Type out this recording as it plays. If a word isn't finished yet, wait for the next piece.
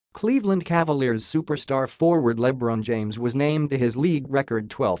Cleveland Cavaliers superstar forward LeBron James was named to his league record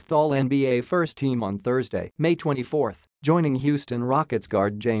 12th All-NBA first team on Thursday, May 24, joining Houston Rockets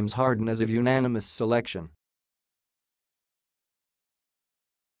guard James Harden as a unanimous selection.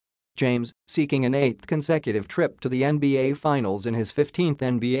 James, seeking an 8th consecutive trip to the NBA Finals in his 15th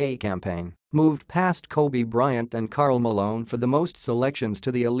NBA campaign, moved past Kobe Bryant and Karl Malone for the most selections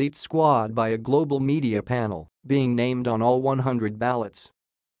to the elite squad by a global media panel, being named on all 100 ballots.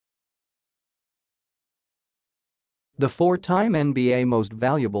 The four-time NBA Most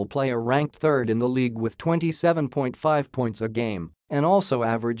Valuable Player ranked third in the league with 27.5 points a game and also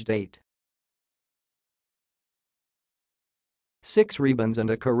averaged 8.6 rebounds and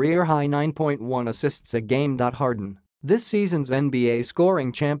a career-high 9.1 assists a game. Harden, this season's NBA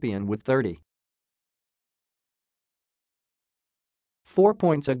scoring champion with 30.4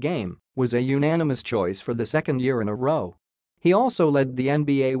 points a game, was a unanimous choice for the second year in a row. He also led the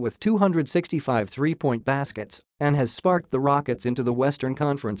NBA with 265 three-point baskets and has sparked the Rockets into the Western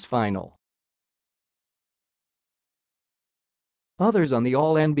Conference Final. Others on the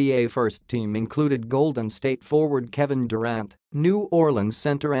All-NBA first team included Golden State forward Kevin Durant, New Orleans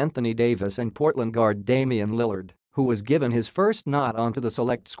center Anthony Davis and Portland guard Damian Lillard, who was given his first nod onto the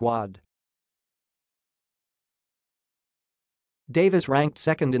select squad. Davis ranked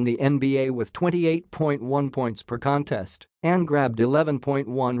second in the NBA with 28.1 points per contest and grabbed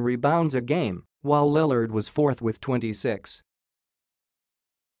 11.1 rebounds a game, while Lillard was fourth with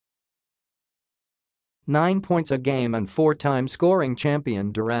 26.9 points a game, and four-time scoring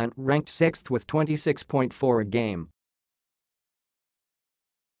champion Durant ranked sixth with 26.4 a game.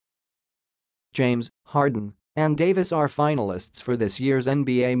 James, Harden, and Davis are finalists for this year's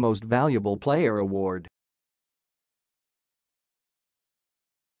NBA Most Valuable Player award.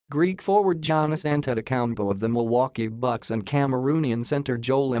 Greek forward Giannis Antetokounmpo of the Milwaukee Bucks and Cameroonian center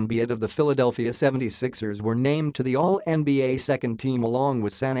Joel Embiid of the Philadelphia 76ers were named to the All-NBA second team along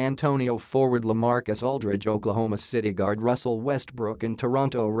with San Antonio forward LaMarcus Aldridge, Oklahoma City guard Russell Westbrook and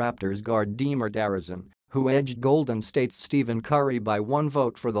Toronto Raptors guard DeMar DeRozan, who edged Golden State's Stephen Curry by one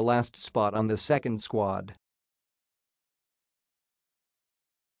vote for the last spot on the second squad.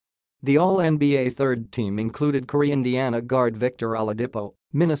 The All-NBA third team included Indiana guard Victor Oladipo,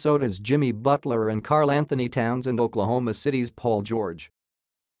 Minnesota's Jimmy Butler and Karl Anthony Towns and Oklahoma City's Paul George.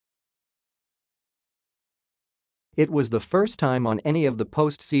 It was the first time on any of the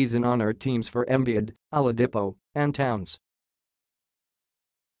postseason honor teams for Embiid, Oladipo, and Towns.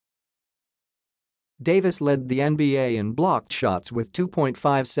 Davis led the NBA in blocked shots with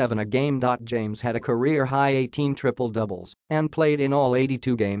 2.57 a game. James had a career-high 18 triple-doubles and played in all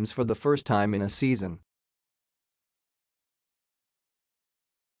 82 games for the first time in a season.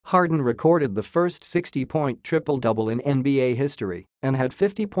 Harden recorded the first 60-point triple-double in NBA history and had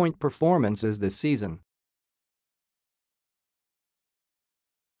 50-point performances this season.